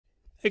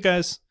Hey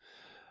guys.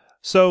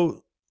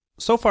 So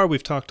far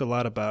we've talked a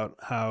lot about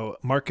how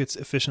markets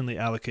efficiently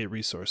allocate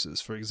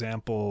resources. For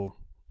example,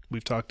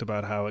 we've talked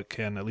about how it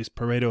can at least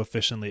Pareto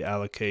efficiently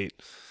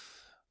allocate,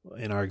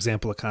 in our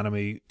example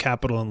economy,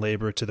 capital and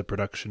labor to the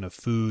production of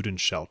food and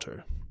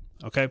shelter.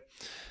 Okay?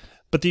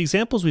 But the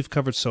examples we've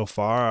covered so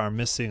far are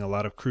missing a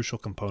lot of crucial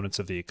components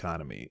of the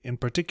economy. In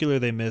particular,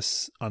 they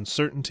miss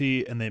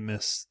uncertainty and they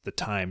miss the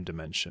time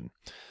dimension.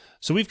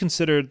 So we've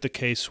considered the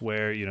case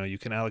where, you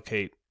can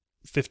allocate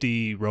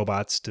 50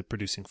 robots to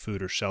producing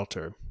food or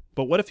shelter.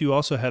 But what if you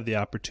also have the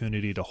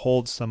opportunity to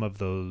hold some of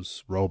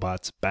those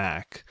robots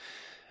back,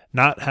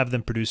 not have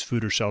them produce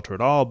food or shelter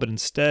at all, but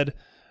instead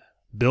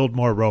build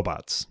more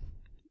robots?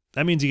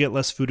 That means you get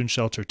less food and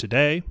shelter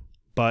today,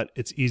 but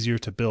it's easier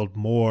to build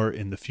more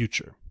in the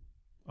future.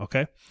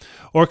 Okay?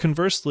 Or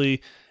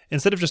conversely,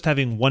 instead of just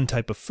having one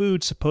type of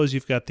food, suppose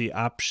you've got the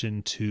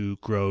option to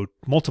grow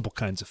multiple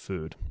kinds of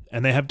food,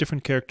 and they have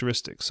different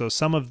characteristics. So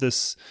some of the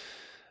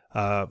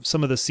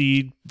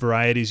seed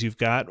varieties you've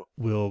got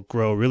will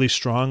grow really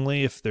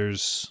strongly if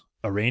there's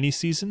a rainy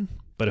season,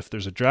 but if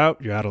there's a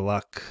drought, you're out of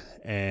luck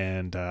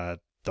and the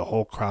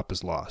whole crop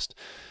is lost.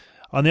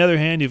 On the other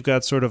hand, you've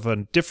got sort of a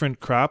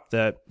different crop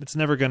that it's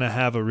never going to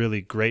have a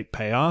really great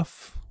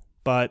payoff,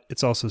 but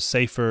it's also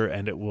safer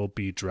and it will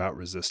be drought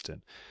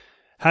resistant.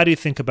 How do you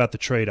think about the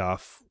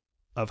trade-off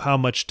of how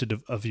much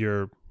of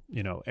your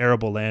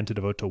arable land to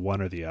devote to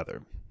one or the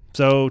other?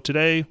 So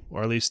today,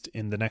 or at least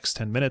in the next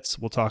 10 minutes,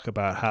 we'll talk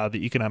about how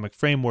the economic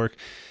framework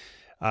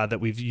that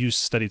we've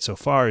studied so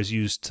far is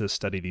used to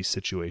study these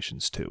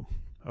situations too.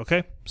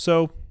 Okay,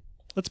 so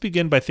let's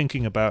begin by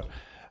thinking about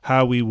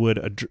how we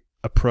would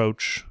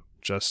approach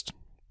just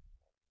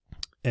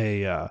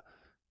a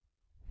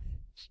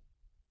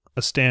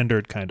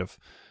standard kind of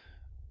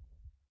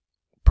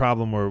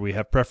problem where we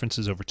have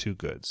preferences over two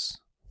goods,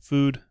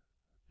 food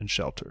and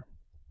shelter.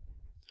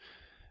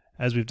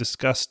 As we've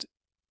discussed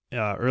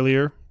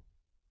earlier,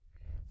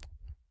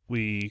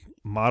 we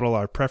model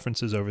our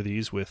preferences over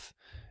these with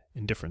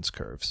indifference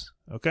curves,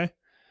 okay?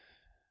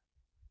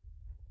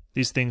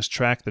 These things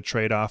track the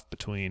trade-off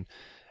between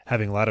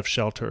having a lot of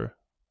shelter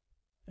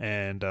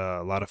and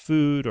a lot of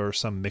food or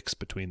some mix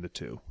between the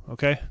two,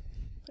 okay?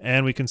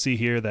 And we can see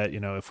here that,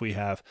 if we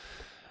have,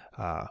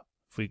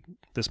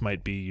 this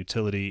might be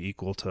utility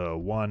equal to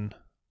 1,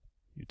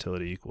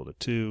 utility equal to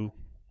 2,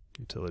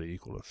 utility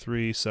equal to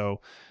 3,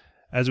 so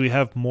as we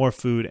have more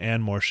food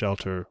and more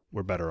shelter,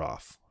 we're better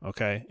off,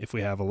 okay? If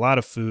we have a lot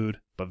of food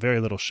but very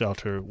little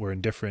shelter, we're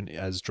indifferent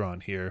as drawn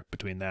here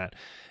between that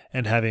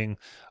and having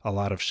a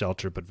lot of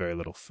shelter but very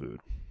little food.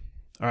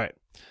 All right,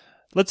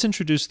 let's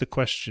introduce the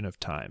question of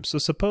time. So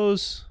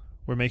suppose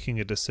we're making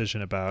a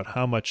decision about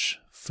how much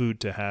food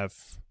to have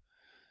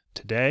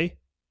today.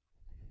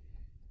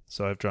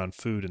 So I've drawn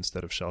food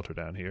instead of shelter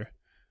down here.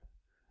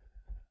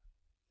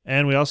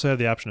 And we also have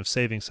the option of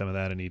saving some of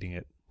that and eating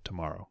it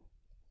tomorrow.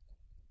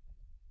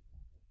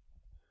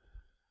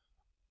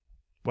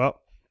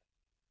 Well,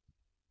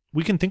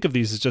 we can think of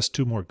these as just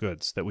two more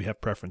goods that we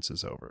have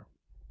preferences over.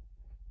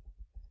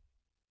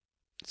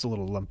 It's a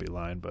little lumpy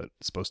line, but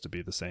it's supposed to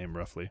be the same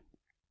roughly.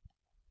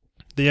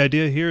 The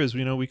idea here is,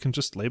 we can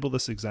just label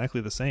this exactly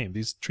the same.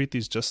 Treat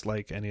these just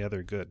like any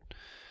other good.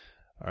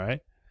 All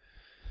right?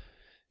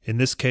 In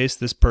this case,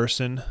 this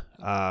person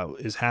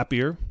is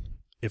happier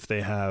if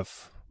they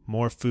have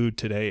more food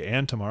today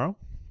and tomorrow.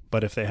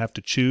 But if they have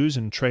to choose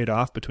and trade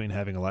off between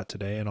having a lot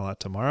today and a lot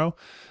tomorrow,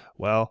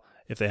 well,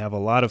 if they have a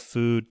lot of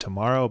food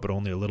tomorrow but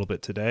only a little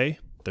bit today,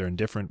 they're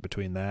indifferent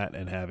between that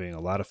and having a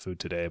lot of food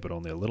today but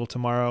only a little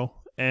tomorrow.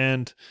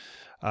 And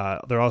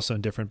they're also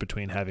indifferent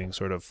between having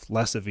sort of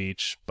less of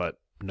each but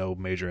no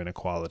major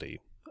inequality.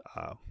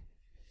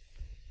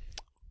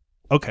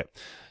 Okay,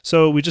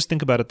 so we just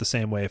think about it the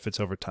same way if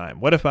it's over time.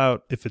 What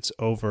about if it's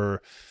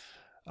over,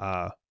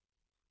 how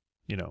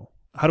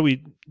do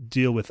we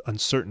deal with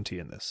uncertainty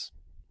in this?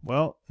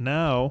 Well,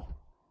 now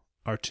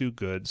our two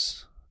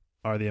goods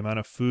are the amount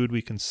of food we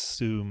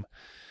consume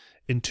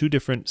in two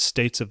different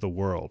states of the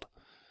world.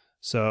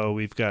 So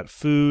we've got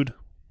food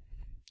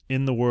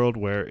in the world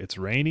where it's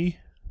rainy,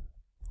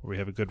 where we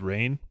have a good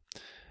rain,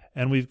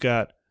 and we've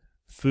got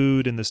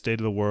food in the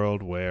state of the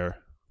world where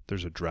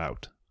there's a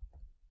drought.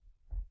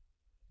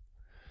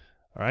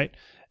 All right,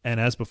 and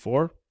as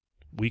before,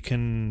 we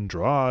can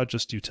draw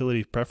just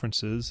utility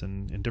preferences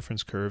and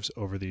indifference curves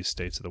over these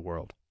states of the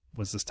world.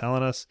 What's this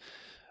telling us?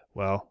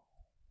 Well,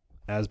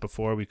 as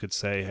before, we could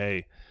say,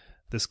 hey,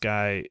 this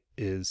guy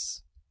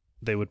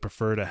they would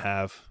prefer to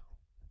have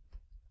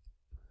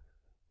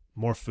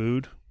more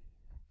food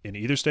in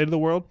either state of the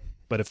world,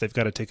 but if they've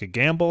got to take a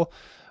gamble,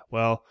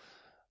 well,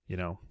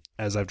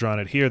 as I've drawn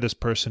it here, this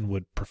person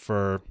would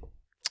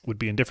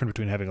be indifferent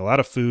between having a lot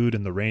of food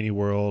in the rainy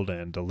world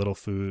and a little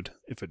food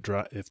if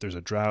there's a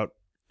drought,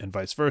 and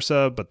vice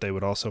versa, but they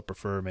would also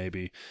prefer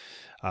maybe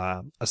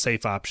a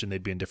safe option.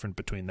 They'd be indifferent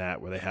between that,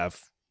 where they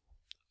have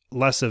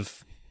less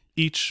of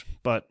each,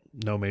 but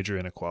no major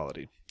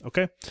inequality.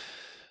 Okay?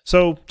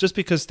 So just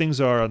because things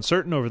are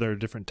uncertain over their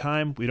different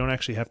time, we don't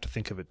actually have to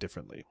think of it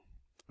differently.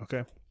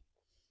 Okay?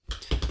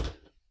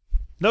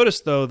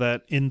 Notice, though,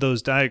 that in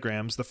those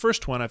diagrams, the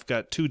first one, I've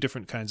got two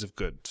different kinds of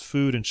goods,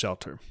 food and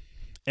shelter.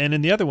 And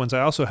in the other ones,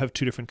 I also have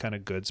two different kinds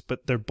of goods,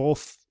 but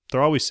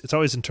it's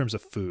always in terms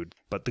of food,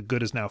 but the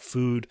good is now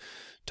food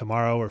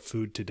tomorrow or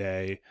food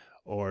today,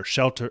 or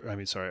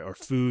or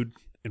food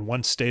in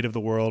one state of the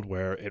world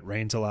where it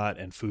rains a lot,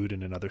 and food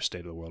in another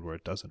state of the world where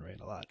it doesn't rain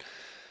a lot.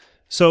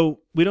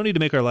 So we don't need to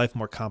make our life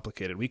more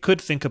complicated. We could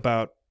think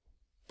about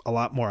a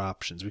lot more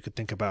options. We could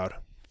think about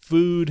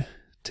food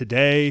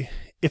today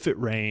if it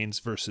rains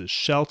versus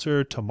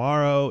shelter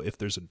tomorrow if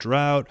there's a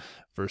drought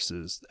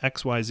versus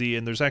XYZ.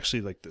 And there's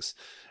actually like this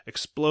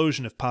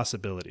explosion of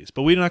possibilities.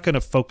 But we're not going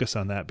to focus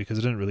on that because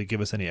it doesn't really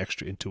give us any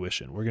extra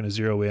intuition. We're going to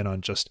zero in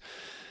on just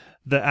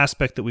the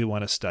aspect that we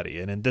want to study.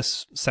 And in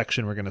this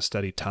section, we're going to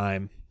study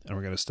time and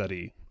we're going to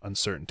study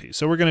uncertainty.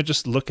 So we're going to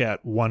just look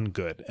at one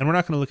good. And we're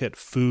not going to look at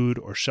food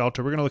or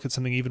shelter. We're going to look at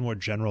something even more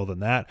general than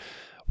that.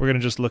 We're going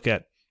to just look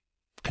at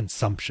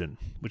consumption,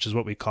 which is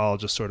what we call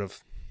just sort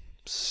of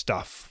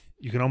stuff.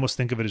 You can almost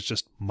think of it as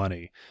just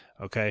money.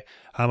 Okay.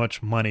 How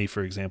much money,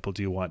 for example,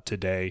 do you want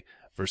today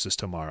versus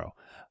tomorrow?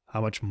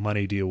 How much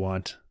money do you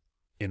want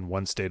in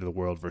one state of the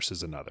world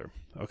versus another?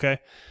 Okay.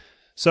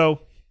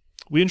 So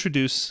we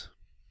introduce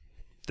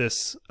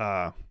this,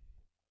 let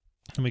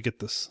me get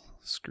this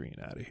screen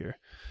out of here.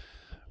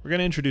 We're going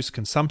to introduce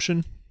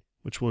consumption,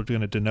 which we're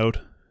going to denote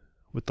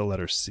with the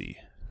letter C.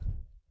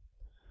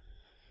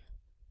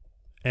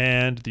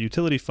 And the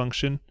utility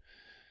function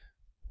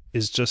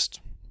is just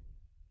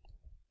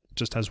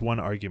has one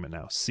argument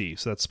now, C.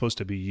 So that's supposed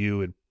to be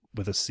U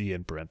with a C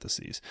in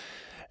parentheses.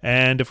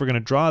 And if we're going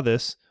to draw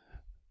this,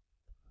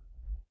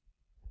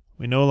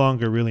 we no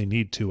longer really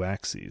need two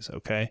axes,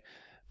 okay?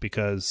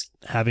 Because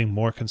having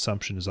more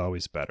consumption is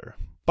always better.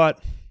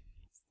 But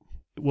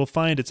we'll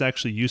find it's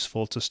actually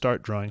useful to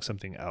start drawing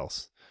something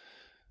else.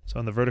 So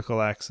on the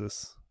vertical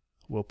axis,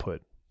 we'll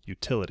put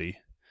utility.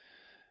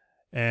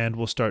 And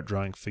we'll start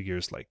drawing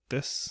figures like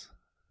this,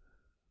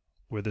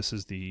 where this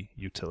is the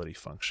utility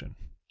function.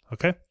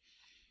 Okay?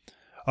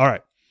 All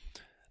right.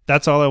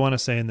 That's all I want to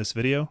say in this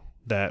video,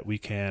 that we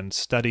can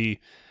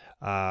study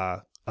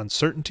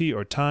uncertainty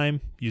or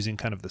time using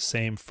kind of the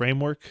same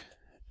framework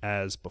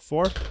as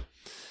before.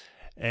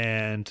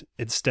 And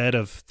instead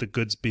of the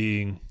goods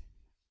being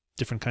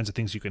different kinds of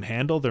things you can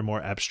handle, they're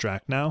more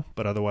abstract now,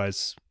 but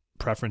otherwise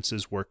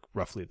preferences work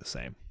roughly the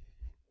same.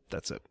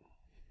 That's it.